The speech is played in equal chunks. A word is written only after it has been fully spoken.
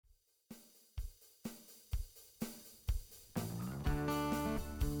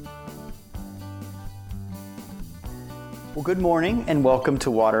Well, good morning and welcome to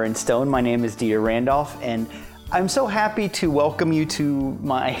Water and Stone. My name is Dieter Randolph, and I'm so happy to welcome you to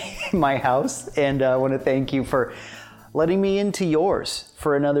my house, and I want to thank you for letting me into yours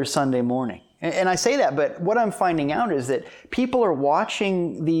for another Sunday morning. And I say that, but what I'm finding out is that people are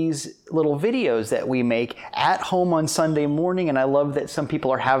watching these little videos that we make at home on Sunday morning, and I love that some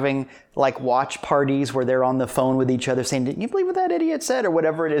people are having like watch parties where they're on the phone with each other saying, "Didn't you believe what that idiot said?" or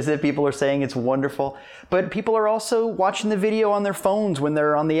whatever it is that people are saying. It's wonderful. But people are also watching the video on their phones when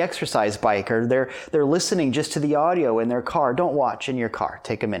they're on the exercise bike, or they're listening just to the audio in their car. Don't watch in your car.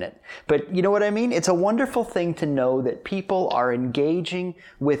 Take a minute. But you know what I mean? It's a wonderful thing to know that people are engaging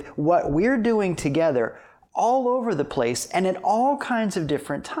with what we're doing together all over the place and at all kinds of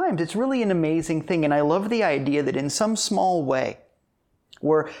different times. It's really an amazing thing. And I love the idea that in some small way,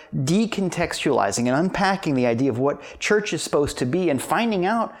 we're decontextualizing and unpacking the idea of what church is supposed to be and finding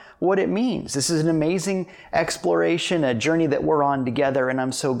out what it means. This is an amazing exploration, a journey that we're on together, and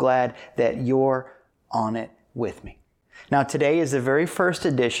I'm so glad that you're on it with me. Now, today is the very first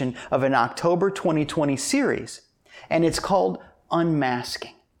edition of an October 2020 series, and it's called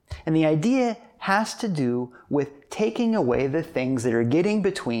Unmasking. And the idea has to do with taking away the things that are getting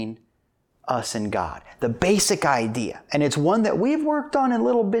between us and God. The basic idea. And it's one that we've worked on in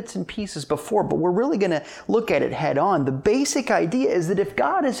little bits and pieces before, but we're really going to look at it head on. The basic idea is that if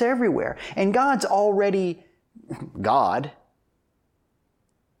God is everywhere and God's already God,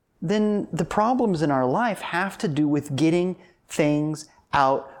 then the problems in our life have to do with getting things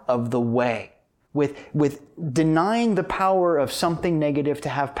out of the way. With denying the power of something negative to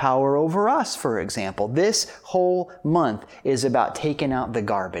have power over us, for example. This whole month is about taking out the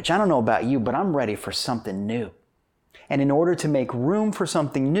garbage. I don't know about you, but I'm ready for something new. And in order to make room for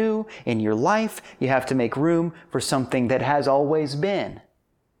something new in your life, you have to make room for something that has always been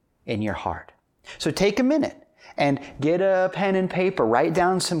in your heart. So take a minute and get a pen and paper, write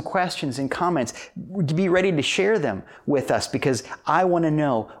down some questions and comments. Be ready to share them with us because I want to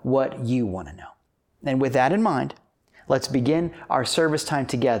know what you want to know. And with that in mind, let's begin our service time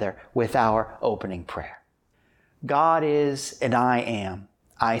together with our opening prayer. God is and I am.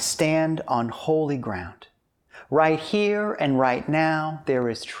 I stand on holy ground. Right here and right now, there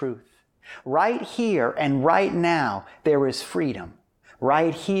is truth. Right here and right now, there is freedom.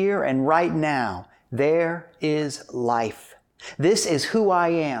 Right here and right now, there is life. This is who I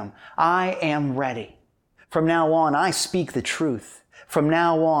am. I am ready. From now on, I speak the truth. From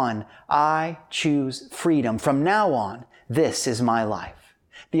now on, I choose freedom. From now on, this is my life.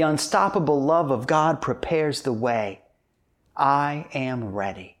 The unstoppable love of God prepares the way. I am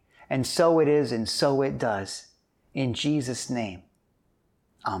ready. And so it is, and so it does. In Jesus' name,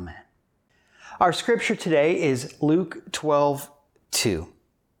 amen. Our scripture today is Luke 12:2.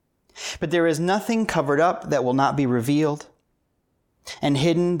 But there is nothing covered up that will not be revealed, and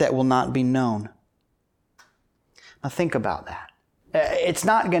hidden that will not be known. Now think about that. It's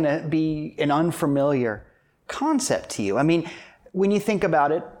not going to be an unfamiliar concept to you. I mean, when you think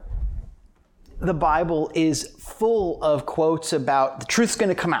about it, the Bible is full of quotes about the truth's going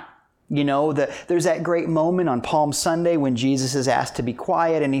to come out. You know, there's that great moment on Palm Sunday when Jesus is asked to be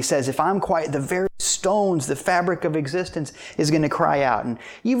quiet, and he says, if I'm quiet, the very stones, the fabric of existence is going to cry out. And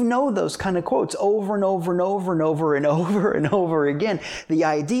you know those kind of quotes over and over and over and over and over and over again. The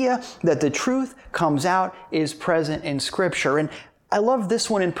idea that the truth comes out is present in Scripture. And I love this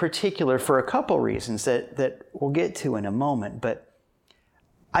one in particular for a couple reasons that we'll get to in a moment. But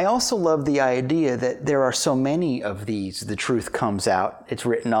I also love the idea that there are so many of these, the truth comes out, it's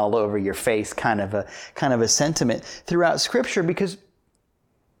written all over your face, kind of a sentiment throughout Scripture, because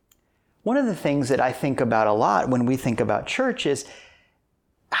one of the things that I think about a lot when we think about church is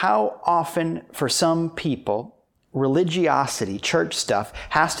how often for some people, religiosity, church stuff,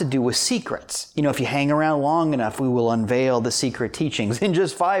 has to do with secrets. You know, if you hang around long enough, we will unveil the secret teachings. In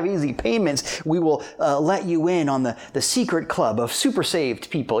just 5 easy payments, we will let you in on the secret club of super saved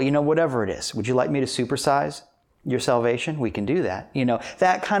people, you know, whatever it is. Would you like me to supersize your salvation? We can do that. You know,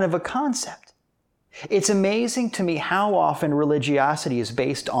 that kind of a concept. It's amazing to me how often religiosity is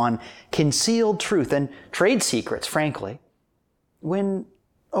based on concealed truth and trade secrets, frankly, when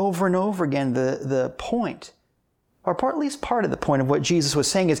over and over again the point, or at least part of the point of what Jesus was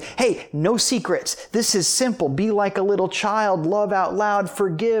saying is, hey, no secrets. This is simple. Be like a little child. Love out loud.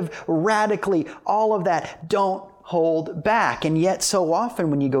 Forgive radically. All of that. Don't hold back. And yet so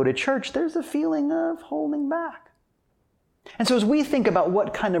often when you go to church, there's a feeling of holding back. And so as we think about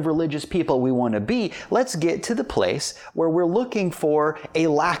what kind of religious people we want to be, let's get to the place where we're looking for a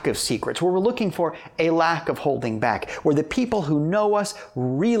lack of secrets, where we're looking for a lack of holding back, where the people who know us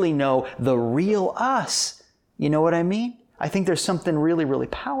really know the real us. You know what I mean? I think there's something really, really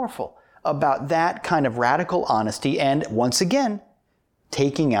powerful about that kind of radical honesty and, once again,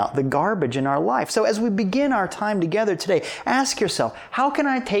 taking out the garbage in our life. So as we begin our time together today, ask yourself, how can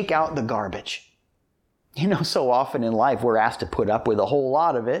I take out the garbage? You know, so often in life we're asked to put up with a whole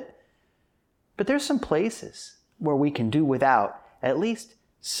lot of it, but there's some places where we can do without at least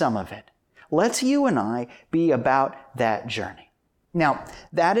some of it. Let's you and I be about that journey. Now,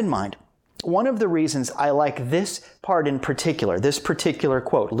 that in mind, one of the reasons I like this part in particular, this particular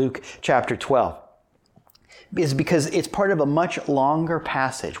quote, Luke chapter 12, is because it's part of a much longer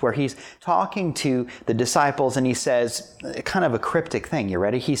passage where he's talking to the disciples and he says kind of a cryptic thing. You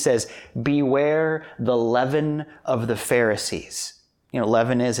ready? He says, beware the leaven of the Pharisees. You know,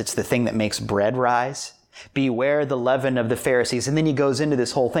 leaven it's the thing that makes bread rise. Beware the leaven of the Pharisees. And then he goes into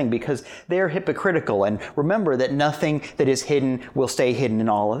this whole thing because they're hypocritical. And remember that nothing that is hidden will stay hidden and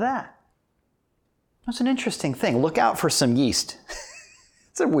all of that. That's an interesting thing. Look out for some yeast.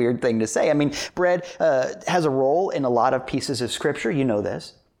 It's a weird thing to say. I mean, bread has a role in a lot of pieces of Scripture. You know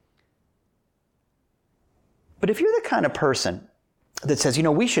this. But if you're the kind of person that says, you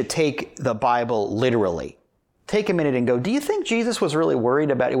know, we should take the Bible literally, take a minute and go, do you think Jesus was really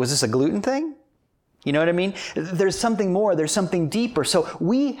worried about it? Was this a gluten thing? You know what I mean? There's something more. There's something deeper. So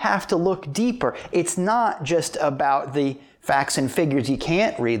we have to look deeper. It's not just about the facts and figures. You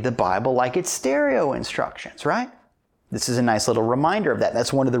can't read the Bible like it's stereo instructions, right? This is a nice little reminder of that.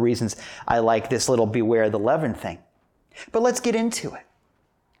 That's one of the reasons I like this little beware the leaven thing. But let's get into it.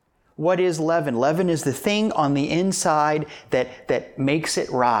 What is leaven? Leaven is the thing on the inside that makes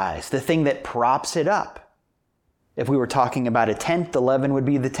it rise, the thing that props it up. If we were talking about a tent, the leaven would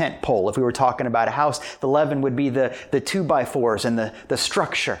be the tent pole. If we were talking about a house, the leaven would be the 2x4s and the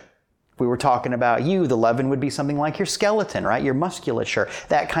structure. If we were talking about you, the leaven would be something like your skeleton, right? Your musculature,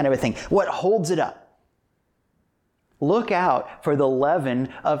 that kind of a thing. What holds it up? Look out for the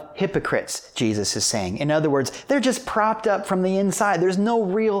leaven of hypocrites, Jesus is saying. In other words, they're just propped up from the inside. There's no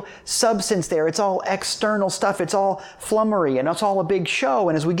real substance there. It's all external stuff. It's all flummery and it's all a big show.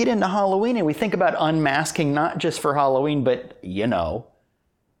 And as we get into Halloween and we think about unmasking, not just for Halloween, but you know,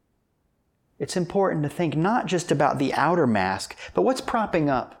 it's important to think not just about the outer mask, but what's propping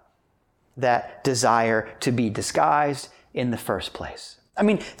up that desire to be disguised in the first place. I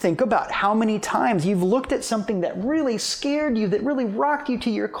mean, think about how many times you've looked at something that really scared you, that really rocked you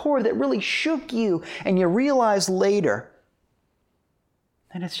to your core, that really shook you, and you realize later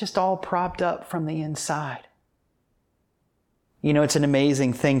that it's just all propped up from the inside. You know, it's an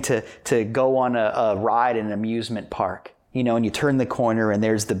amazing thing to go on a ride in an amusement park, you know, and you turn the corner and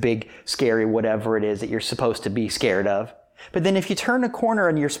there's the big, scary whatever it is that you're supposed to be scared of. But then if you turn a corner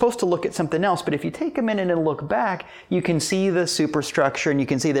and you're supposed to look at something else, but if you take a minute and look back, you can see the superstructure and you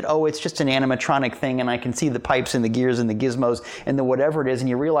can see that, oh, it's just an animatronic thing and I can see the pipes and the gears and the gizmos and the whatever it is. And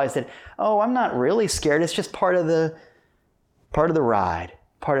you realize that, oh, I'm not really scared. It's just part of the ride,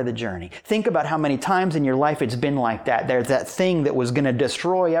 part of the journey. Think about how many times in your life it's been like that. There's that thing that was going to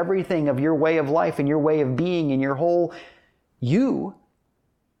destroy everything of your way of life and your way of being and your whole you.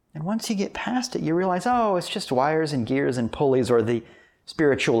 And once you get past it, you realize, oh, it's just wires and gears and pulleys or the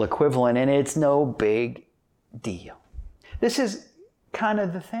spiritual equivalent, and it's no big deal. This is kind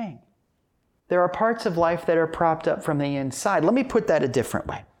of the thing. There are parts of life that are propped up from the inside. Let me put that a different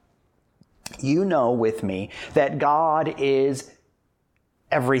way. You know with me that God is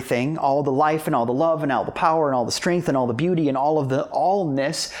everything, all the life and all the love and all the power and all the strength and all the beauty and all of the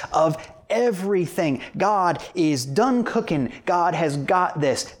allness of everything. God is done cooking. God has got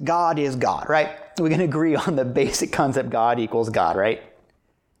this. God is God, right? We can agree on the basic concept God equals God, right?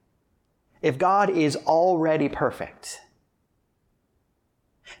 If God is already perfect,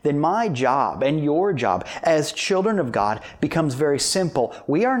 then my job and your job as children of God becomes very simple.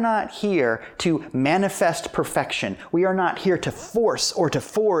 We are not here to manifest perfection. We are not here to force or to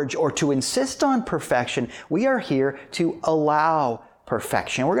forge or to insist on perfection. We are here to allow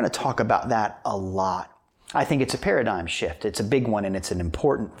perfection. We're going to talk about that a lot. I think it's a paradigm shift. It's a big one and it's an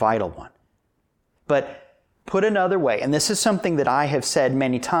important, vital one. But put another way, and this is something that I have said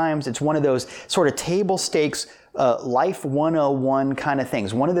many times, it's one of those sort of table stakes, life 101 kind of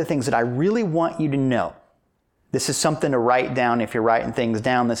things. One of the things that I really want you to know, this is something to write down if you're writing things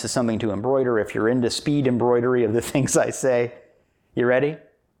down. This is something to embroider if you're into speed embroidery of the things I say. You ready?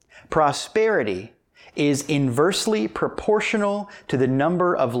 Prosperity is inversely proportional to the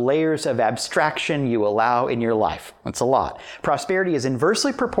number of layers of abstraction you allow in your life. That's a lot. Prosperity is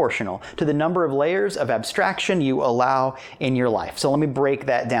inversely proportional to the number of layers of abstraction you allow in your life. So let me break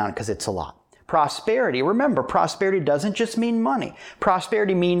that down because it's a lot. Prosperity, remember, prosperity doesn't just mean money.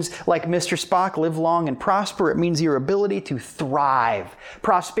 Prosperity means, like Mr. Spock, live long and prosper. It means your ability to thrive.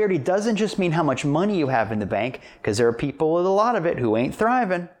 Prosperity doesn't just mean how much money you have in the bank, because there are people with a lot of it who ain't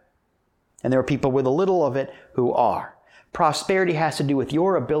thriving. And there are people with a little of it who are. Prosperity has to do with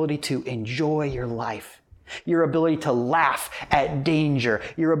your ability to enjoy your life. Your ability to laugh at danger,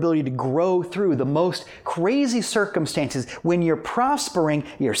 your ability to grow through the most crazy circumstances. When you're prospering,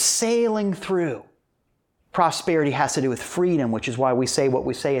 you're sailing through. Prosperity has to do with freedom, which is why we say what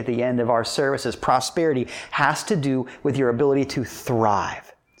we say at the end of our services. Prosperity has to do with your ability to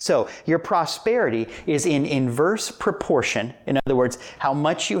thrive. So your prosperity is in inverse proportion. In other words, how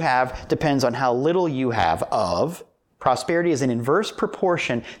much you have depends on how little you have of. Prosperity is in inverse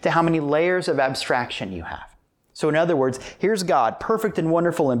proportion to how many layers of abstraction you have. So in other words, here's God, perfect and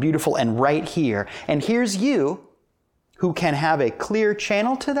wonderful and beautiful and right here. And here's you, who can have a clear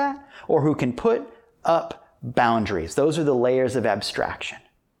channel to that, or who can put up boundaries. Those are the layers of abstraction.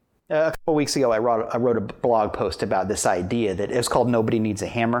 A couple weeks ago, I wrote a blog post about this idea that it's called Nobody Needs a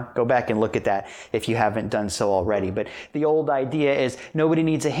Hammer. Go back and look at that if you haven't done so already. But the old idea is nobody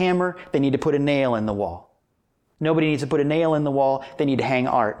needs a hammer, they need to put a nail in the wall. Nobody needs to put a nail in the wall, they need to hang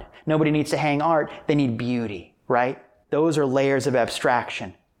art. Nobody needs to hang art, they need beauty, right? Those are layers of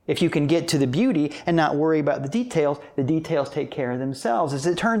abstraction. If you can get to the beauty and not worry about the details take care of themselves. As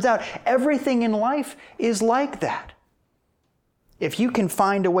it turns out, everything in life is like that. If you can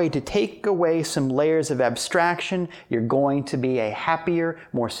find a way to take away some layers of abstraction, you're going to be a happier,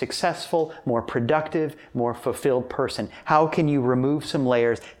 more successful, more productive, more fulfilled person. How can you remove some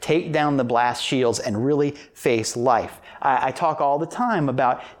layers, take down the blast shields, and really face life? I talk all the time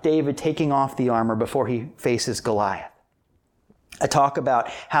about David taking off the armor before he faces Goliath. I talk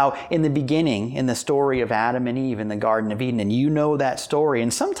about how in the beginning, in the story of Adam and Eve in the Garden of Eden, and you know that story,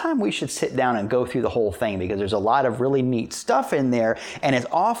 and sometime we should sit down and go through the whole thing because there's a lot of really neat stuff in there, and it's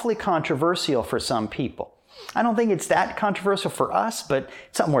awfully controversial for some people. I don't think it's that controversial for us, but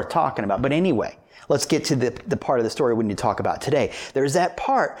it's something worth talking about. But anyway, let's get to the part of the story we need to talk about today. There's that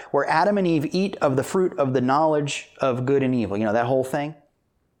part where Adam and Eve eat of the fruit of the knowledge of good and evil. You know, that whole thing?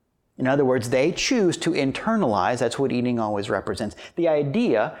 In other words, they choose to internalize, that's what eating always represents, the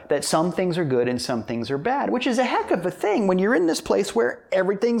idea that some things are good and some things are bad, which is a heck of a thing when you're in this place where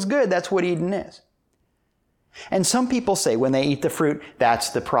everything's good. That's what Eden is. And some people say when they eat the fruit,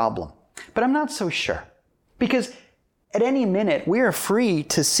 that's the problem. But I'm not so sure. Because at any minute, we are free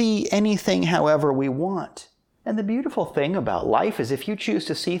to see anything however we want. And the beautiful thing about life is if you choose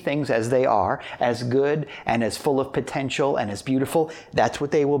to see things as they are, as good and as full of potential and as beautiful, that's what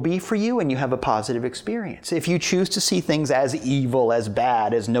they will be for you and you have a positive experience. If you choose to see things as evil, as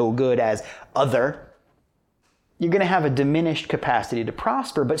bad, as no good, as other, you're going to have a diminished capacity to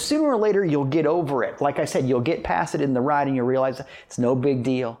prosper, but sooner or later you'll get over it. Like I said, you'll get past it in the ride and you'll realize it's no big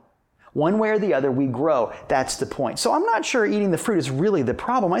deal. One way or the other, we grow. That's the point. So I'm not sure eating the fruit is really the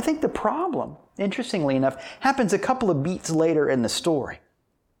problem. I think the problem, interestingly enough, happens a couple of beats later in the story.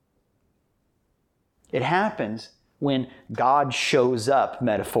 It happens when God shows up,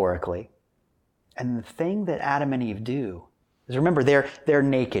 metaphorically. And the thing that Adam and Eve do is, remember, they're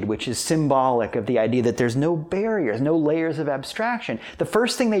naked, which is symbolic of the idea that there's no barriers, no layers of abstraction. The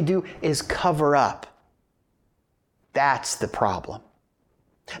first thing they do is cover up. That's the problem.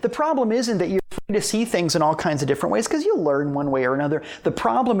 The problem isn't that you're free to see things in all kinds of different ways, because you'll learn one way or another. The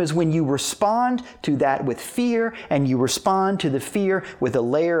problem is when you respond to that with fear, and you respond to the fear with a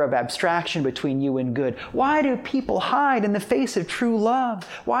layer of abstraction between you and good. Why do people hide in the face of true love?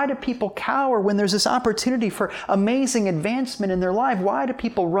 Why do people cower when there's this opportunity for amazing advancement in their life? Why do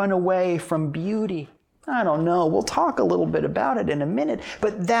people run away from beauty? I don't know. We'll talk a little bit about it in a minute,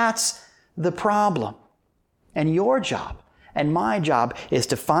 but that's the problem. And your job and my job is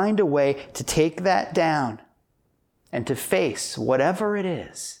to find a way to take that down and to face whatever it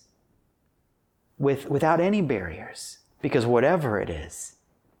is without any barriers. Because whatever it is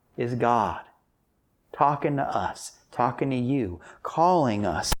God talking to us, talking to you, calling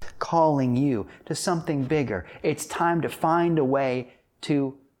us, calling you to something bigger. It's time to find a way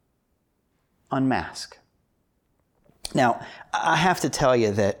to unmask. Now, I have to tell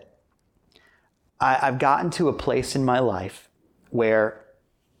you that I've gotten to a place in my life where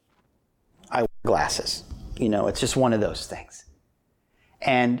I wear glasses. You know, it's just one of those things.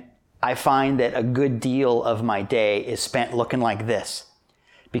 And I find that a good deal of my day is spent looking like this.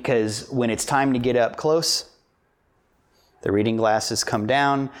 Because when it's time to get up close, the reading glasses come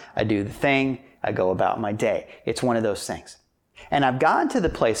down, I do the thing, I go about my day. It's one of those things. And I've gotten to the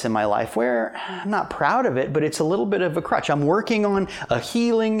place in my life where I'm not proud of it, but it's a little bit of a crutch. I'm working on a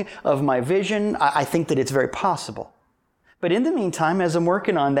healing of my vision. I think that it's very possible. But in the meantime, as I'm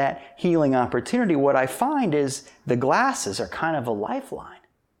working on that healing opportunity, what I find is the glasses are kind of a lifeline.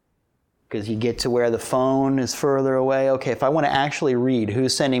 Because you get to where the phone is further away. Okay, if I want to actually read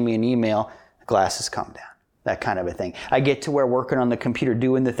who's sending me an email, the glasses come down. That kind of a thing. I get to where working on the computer,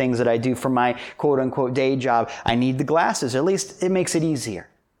 doing the things that I do for my quote-unquote day job, I need the glasses. At least it makes it easier.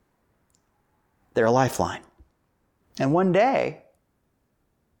 They're a lifeline. And one day,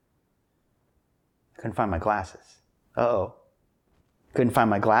 I couldn't find my glasses. Uh-oh. Couldn't find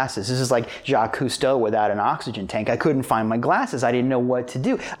my glasses. This is like Jacques Cousteau without an oxygen tank. I couldn't find my glasses. I didn't know what to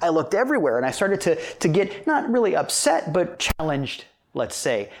do. I looked everywhere, and I started to get not really upset, but challenged. Let's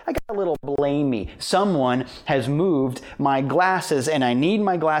say. I got a little blamey. Someone has moved my glasses and I need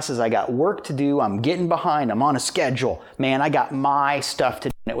my glasses. I got work to do. I'm getting behind. I'm on a schedule. Man, I got my stuff to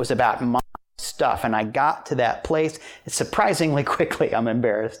do. And it was about my stuff. And I got to that place surprisingly quickly, I'm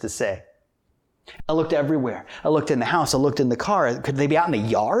embarrassed to say. I looked everywhere. I looked in the house. I looked in the car. Could they be out in the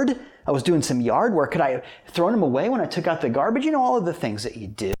yard? I was doing some yard work. Could I have thrown them away when I took out the garbage? You know, all of the things that you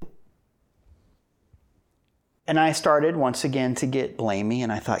do. And I started once again to get blamey,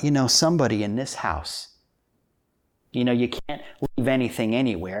 and I thought, somebody in this house, you can't leave anything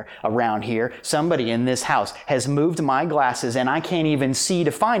anywhere around here. Somebody in this house has moved my glasses, and I can't even see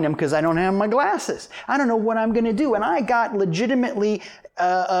to find them because I don't have my glasses. I don't know what I'm going to do. And I got legitimately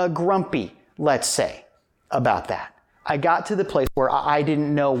grumpy, let's say, about that. I got to the place where I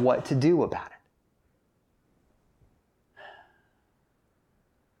didn't know what to do about it.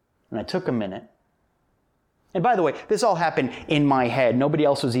 And I took a minute. And by the way, this all happened in my head. Nobody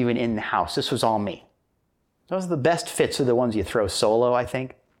else was even in the house. This was all me. Those are the best fits are the ones you throw solo, I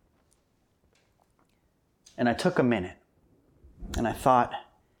think. And I took a minute. And I thought,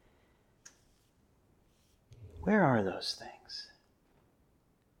 where are those things?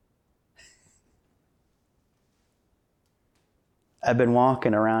 I've been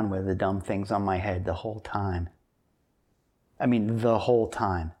walking around with the dumb things on my head the whole time. I mean, the whole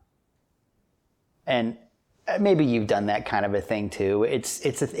time. And maybe you've done that kind of a thing too.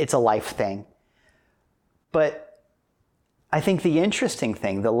 It's a life thing. But I think the interesting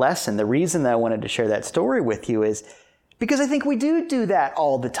thing, the lesson, the reason that I wanted to share that story with you is because I think we do that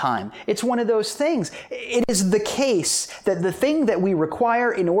all the time. It's one of those things. It is the case that the thing that we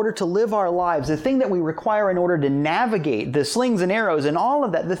require in order to live our lives, the thing that we require in order to navigate the slings and arrows and all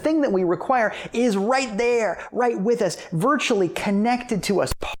of that, the thing that we require is right there, right with us, virtually connected to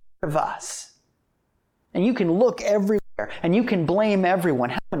us, part of us. And you can look everywhere and you can blame everyone.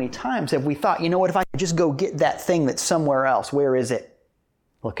 How many times have we thought, what if I could just go get that thing that's somewhere else? Where is it?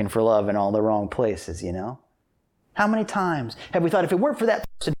 Looking for love in all the wrong places, How many times have we thought if it weren't for that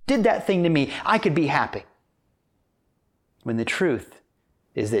person who did that thing to me, I could be happy? When the truth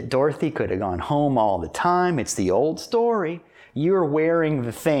is that Dorothy could have gone home all the time. It's the old story. You're wearing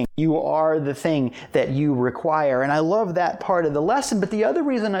the thing. You are the thing that you require. And I love that part of the lesson. But the other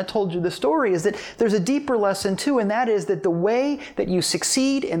reason I told you the story is that there's a deeper lesson too, and that is that the way that you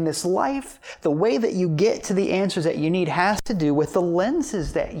succeed in this life, the way that you get to the answers that you need has to do with the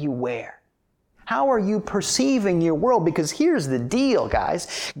lenses that you wear. How are you perceiving your world? Because here's the deal,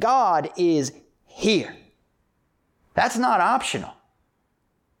 guys. God is here. That's not optional.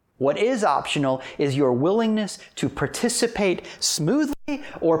 What is optional is your willingness to participate smoothly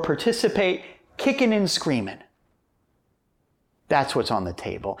or participate kicking and screaming. That's what's on the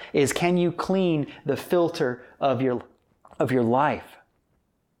table, is can you clean the filter of your life?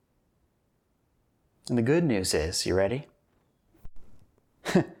 And the good news is, you ready?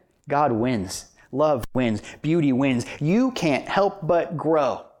 God wins. Love wins. Beauty wins. You can't help but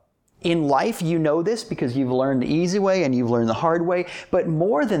grow. In life, you know this because you've learned the easy way and you've learned the hard way. But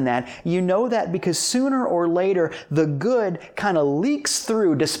more than that, you know that because sooner or later, the good kind of leaks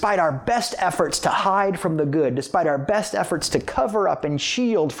through despite our best efforts to hide from the good, despite our best efforts to cover up and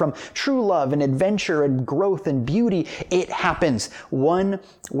shield from true love and adventure and growth and beauty. It happens one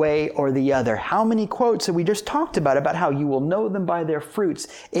way or the other. How many quotes have we just talked about how you will know them by their fruits?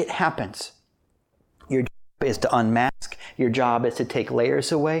 It happens. Your job is to unmask. Your job is to take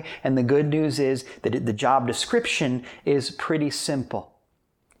layers away. And the good news is that the job description is pretty simple.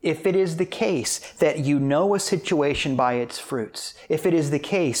 If it is the case that you know a situation by its fruits, if it is the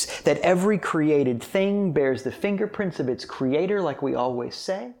case that every created thing bears the fingerprints of its creator, like we always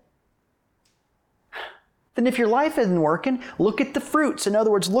say, then if your life isn't working, look at the fruits. In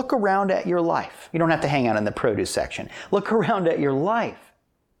other words, look around at your life. You don't have to hang out in the produce section. Look around at your life.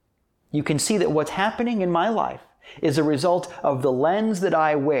 You can see that what's happening in my life is a result of the lens that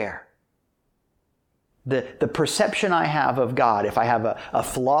I wear. The perception I have of God. If I have a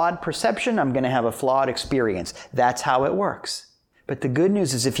flawed perception, I'm going to have a flawed experience. That's how it works. But the good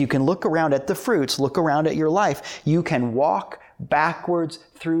news is if you can look around at the fruits, look around at your life, you can walk backwards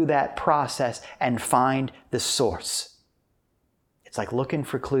through that process and find the source. It's like looking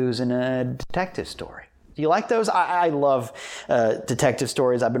for clues in a detective story. Do you like those? I love detective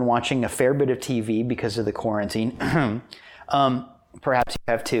stories. I've been watching a fair bit of TV because of the quarantine. Perhaps you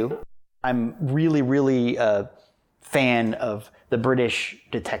have too. I'm really a fan of the British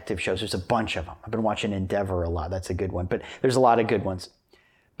detective shows. There's a bunch of them. I've been watching Endeavour a lot. That's a good one. But there's a lot of good ones.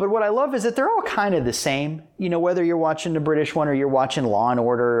 But what I love is that they're all kind of the same. You know, whether you're watching the British one or you're watching Law and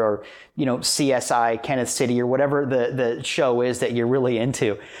Order or, you know, CSI, Kenneth City, or whatever the show is that you're really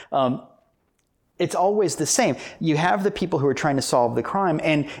into. It's always the same. You have the people who are trying to solve the crime,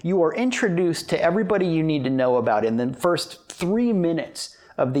 and you are introduced to everybody you need to know about in the first 3 minutes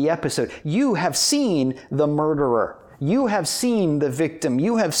of the episode. You have seen the murderer. You have seen the victim.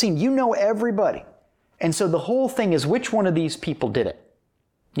 You know everybody. And so the whole thing is, which one of these people did it?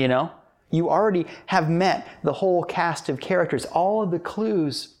 You know? You already have met the whole cast of characters. All of the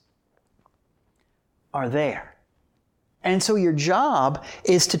clues are there. And so your job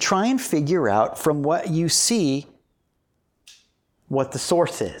is to try and figure out from what you see what the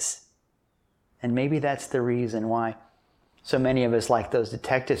source is. And maybe that's the reason why so many of us like those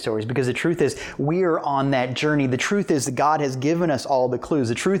detective stories, because the truth is we're on that journey. The truth is that God has given us all the clues.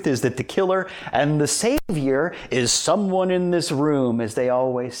 The truth is that the killer and the savior is someone in this room, as they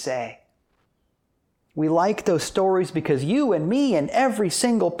always say. We like those stories because you and me and every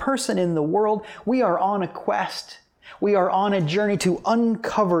single person in the world, we are on a quest. We are on a journey to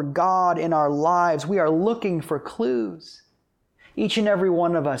uncover God in our lives. We are looking for clues. Each and every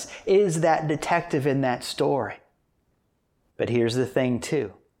one of us is that detective in that story. But here's the thing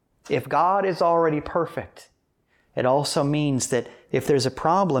too. If God is already perfect, it also means that if there's a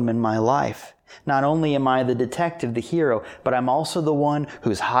problem in my life, not only am I the detective, the hero, but I'm also the one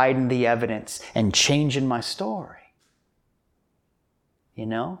who's hiding the evidence and changing my story. You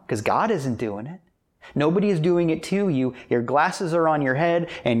know? Because God isn't doing it. Nobody is doing it to you. Your glasses are on your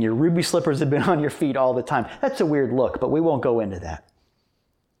head and your ruby slippers have been on your feet all the time. That's a weird look, but we won't go into that.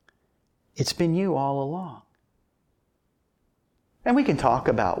 It's been you all along. And we can talk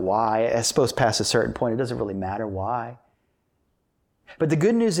about why. I suppose past a certain point, it doesn't really matter why. But the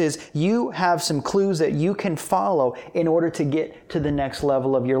good news is you have some clues that you can follow in order to get to the next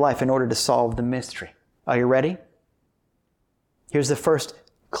level of your life, in order to solve the mystery. Are you ready? Here's the first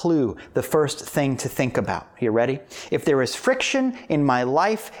clue, the first thing to think about. Are you ready? If there is friction in my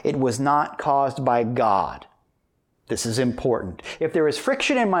life, it was not caused by God. This is important. If there is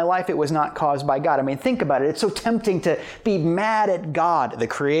friction in my life, it was not caused by God. I mean, think about it. It's so tempting to be mad at God, the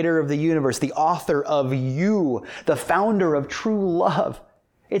creator of the universe, the author of you, the founder of true love.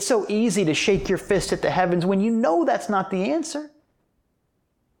 It's so easy to shake your fist at the heavens when you know that's not the answer.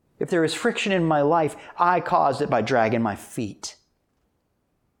 If there is friction in my life, I caused it by dragging my feet.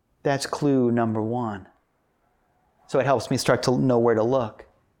 That's clue number one. So it helps me start to know where to look.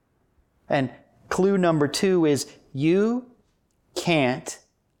 And clue number two is you can't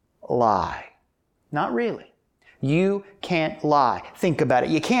lie. Not really. You can't lie. Think about it.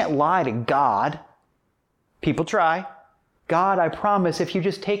 You can't lie to God. People try. God, I promise if you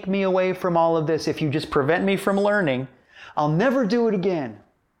just take me away from all of this, if you just prevent me from learning, I'll never do it again.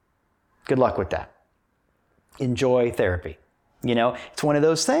 Good luck with that. Enjoy therapy. You know, it's one of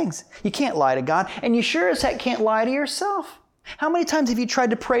those things. You can't lie to God, and you sure as heck can't lie to yourself. How many times have you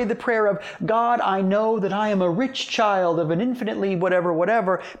tried to pray the prayer of, God, I know that I am a rich child of an infinitely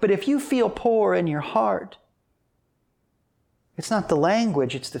whatever, but if you feel poor in your heart, it's not the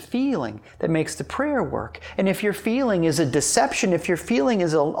language, it's the feeling that makes the prayer work. And if your feeling is a deception, if your feeling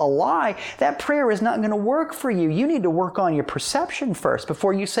is a lie, that prayer is not going to work for you. You need to work on your perception first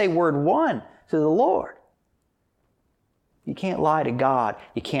before you say word one to the Lord. You can't lie to God.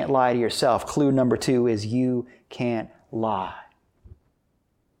 You can't lie to yourself. Clue number two is you can't lie.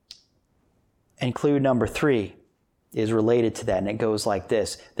 And clue number three is related to that, and it goes like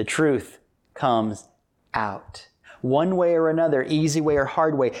this. The truth comes out. One way or another, easy way or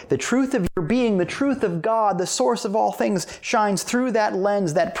hard way. The truth of your being, the truth of God, the source of all things, shines through that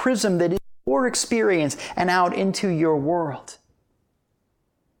lens, that prism that is your experience, and out into your world.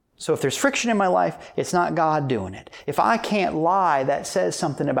 So if there's friction in my life, it's not God doing it. If I can't lie, that says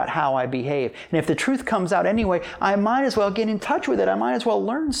something about how I behave. And if the truth comes out anyway, I might as well get in touch with it. I might as well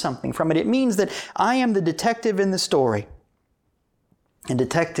learn something from it. It means that I am the detective in the story. And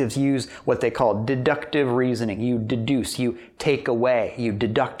detectives use what they call deductive reasoning. You deduce, you take away, you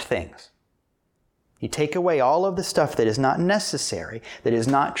deduct things. You take away all of the stuff that is not necessary, that is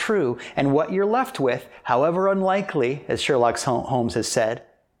not true, and what you're left with, however unlikely, as Sherlock Holmes has said,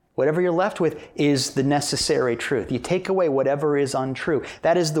 whatever you're left with is the necessary truth. You take away whatever is untrue.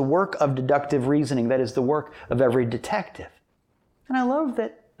 That is the work of deductive reasoning. That is the work of every detective. And I love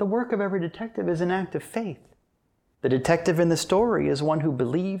that the work of every detective is an act of faith. The detective in the story is one who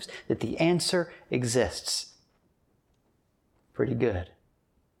believes that the answer exists. Pretty good.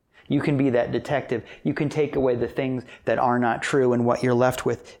 You can be that detective. You can take away the things that are not true, and what you're left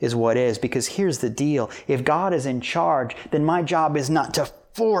with is what is. Because here's the deal. If God is in charge, then my job is not to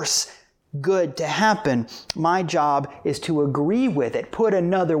force good to happen. My job is to agree with it. Put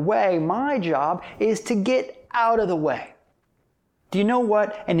another way, my job is to get out of the way. Do you know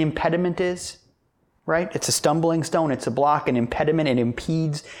what an impediment is? Right? It's a stumbling stone. It's a block, an impediment. It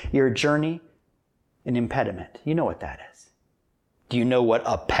impedes your journey. An impediment. You know what that is. Do you know what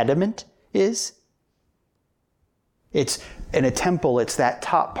a pediment is? It's in a temple, it's that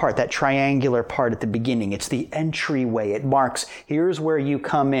top part, that triangular part at the beginning. It's the entryway. It marks, here's where you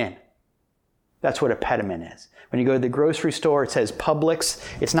come in. That's what a pediment is. When you go to the grocery store, it says Publix.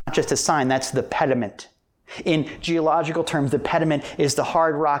 It's not just a sign, that's the pediment. In geological terms, the pediment is the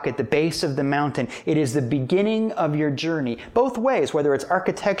hard rock at the base of the mountain. It is the beginning of your journey. Both ways, whether it's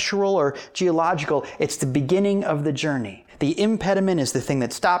architectural or geological, it's the beginning of the journey. The impediment is the thing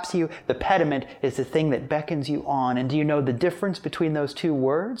that stops you. The pediment is the thing that beckons you on. And do you know the difference between those two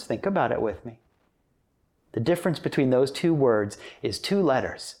words? Think about it with me. The difference between those two words is two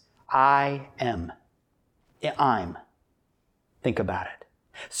letters. I am. I'm. Think about it.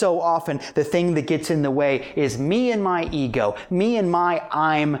 So often, the thing that gets in the way is me and my ego, me and my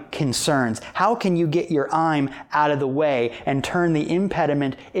I'm concerns. How can you get your I'm out of the way and turn the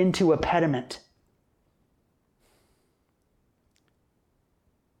impediment into a pediment?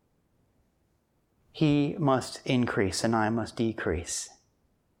 He must increase and I must decrease.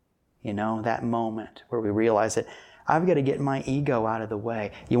 You know, that moment where we realize that I've got to get my ego out of the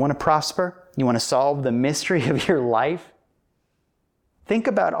way. You want to prosper? You want to solve the mystery of your life? Think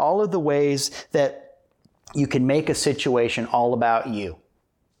about all of the ways that you can make a situation all about you.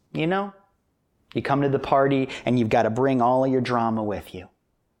 You know? You come to the party and you've got to bring all of your drama with you.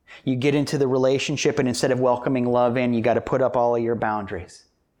 You get into the relationship and instead of welcoming love in, you got to put up all of your boundaries.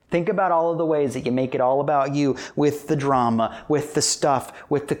 Think about all of the ways that you make it all about you with the drama, with the stuff,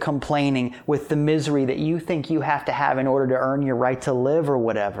 with the complaining, with the misery that you think you have to have in order to earn your right to live or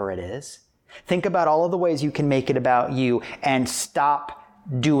whatever it is. Think about all of the ways you can make it about you and stop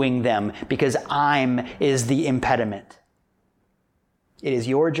doing them because I'm is the impediment. It is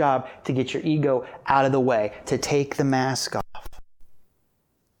your job to get your ego out of the way, to take the mask off.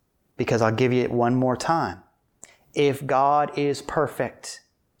 Because I'll give you it one more time. If God is perfect,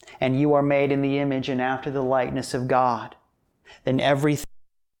 and you are made in the image and after the likeness of God, then everything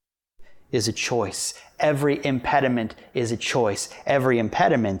is a choice. Every impediment is a choice. Every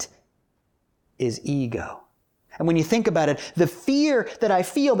impediment is ego. And when you think about it, the fear that I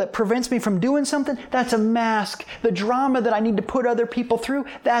feel that prevents me from doing something, that's a mask. The drama that I need to put other people through,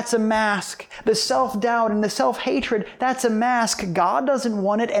 that's a mask. The self-doubt and the self-hatred, that's a mask. God doesn't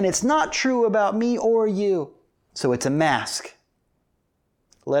want it, and it's not true about me or you. So it's a mask.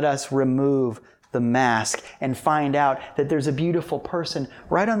 Let us remove the mask and find out that there's a beautiful person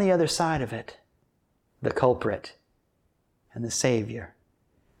right on the other side of it. The culprit and the Savior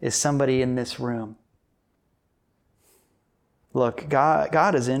is somebody in this room. Look,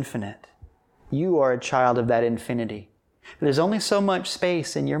 God is infinite. You are a child of that infinity. But there's only so much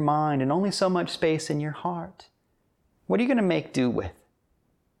space in your mind and only so much space in your heart. What are you going to make do with?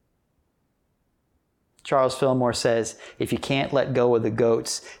 Charles Fillmore says, if you can't let go of the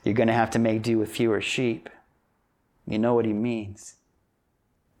goats, you're going to have to make do with fewer sheep. You know what he means.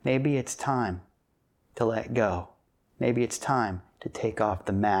 Maybe it's time to let go. Maybe it's time to take off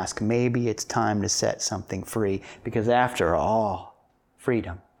the mask. Maybe it's time to set something free. Because after all,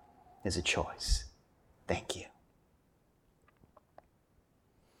 freedom is a choice. Thank you.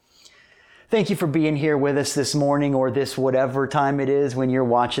 Thank you for being here with us this morning or this whatever time it is when you're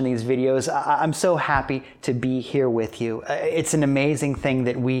watching these videos. I'm so happy to be here with you. It's an amazing thing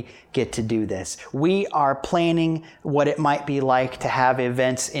that we get to do this. We are planning what it might be like to have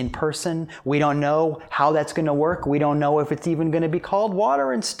events in person. We don't know how that's going to work. We don't know if it's even going to be called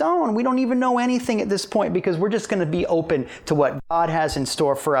Water and Stone. We don't even know anything at this point because we're just going to be open to what God has in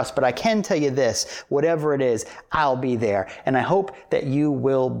store for us. But I can tell you this, whatever it is, I'll be there. And I hope that you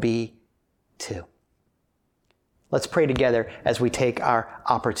will be too. Let's pray together as we take our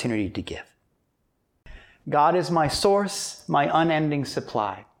opportunity to give. God is my source, my unending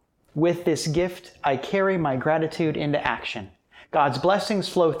supply. With this gift, I carry my gratitude into action. God's blessings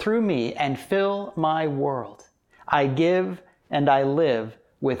flow through me and fill my world. I give and I live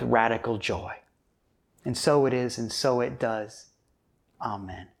with radical joy. And so it is, and so it does.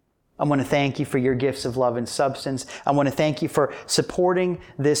 Amen. I want to thank you for your gifts of love and substance. I want to thank you for supporting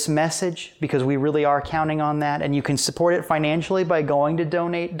this message, because we really are counting on that. And you can support it financially by going to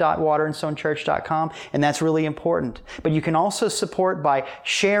donate.waterandstonechurch.com, and that's really important. But you can also support by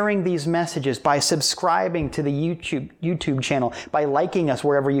sharing these messages, by subscribing to the YouTube channel, by liking us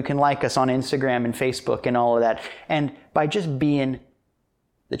wherever you can like us on Instagram and Facebook and all of that, and by just being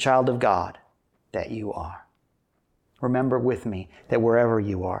the child of God that you are. Remember with me that wherever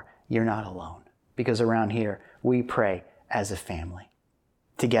you are, you're not alone, because around here we pray as a family.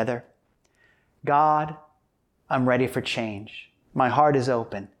 Together, God, I'm ready for change. My heart is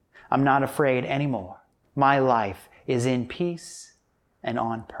open. I'm not afraid anymore. My life is in peace and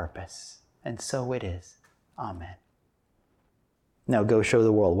on purpose. And so it is. Amen. Now go show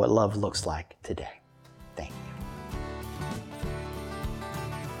the world what love looks like today. Thank you.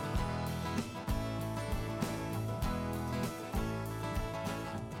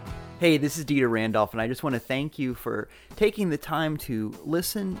 Hey, this is Dieter Randolph, and I just want to thank you for taking the time to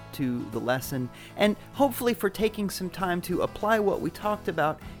listen to the lesson, and hopefully for taking some time to apply what we talked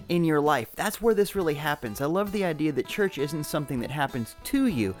about in your life. That's where this really happens. I love the idea that church isn't something that happens to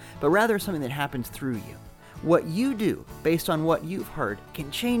you, but rather something that happens through you. What you do based on what you've heard can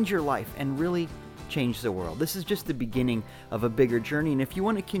change your life and really change the world. This is just the beginning of a bigger journey, and if you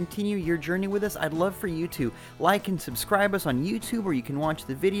want to continue your journey with us, I'd love for you to like and subscribe us on YouTube, where you can watch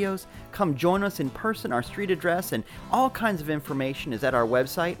the videos. Come join us in person. Our street address and all kinds of information is at our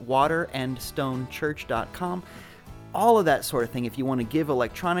website, waterandstonechurch.com. All of that sort of thing. If you want to give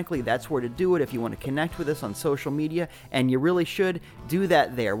electronically, that's where to do it. If you want to connect with us on social media, and you really should, do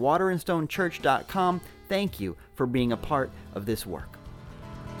that there, waterandstonechurch.com. Thank you for being a part of this work.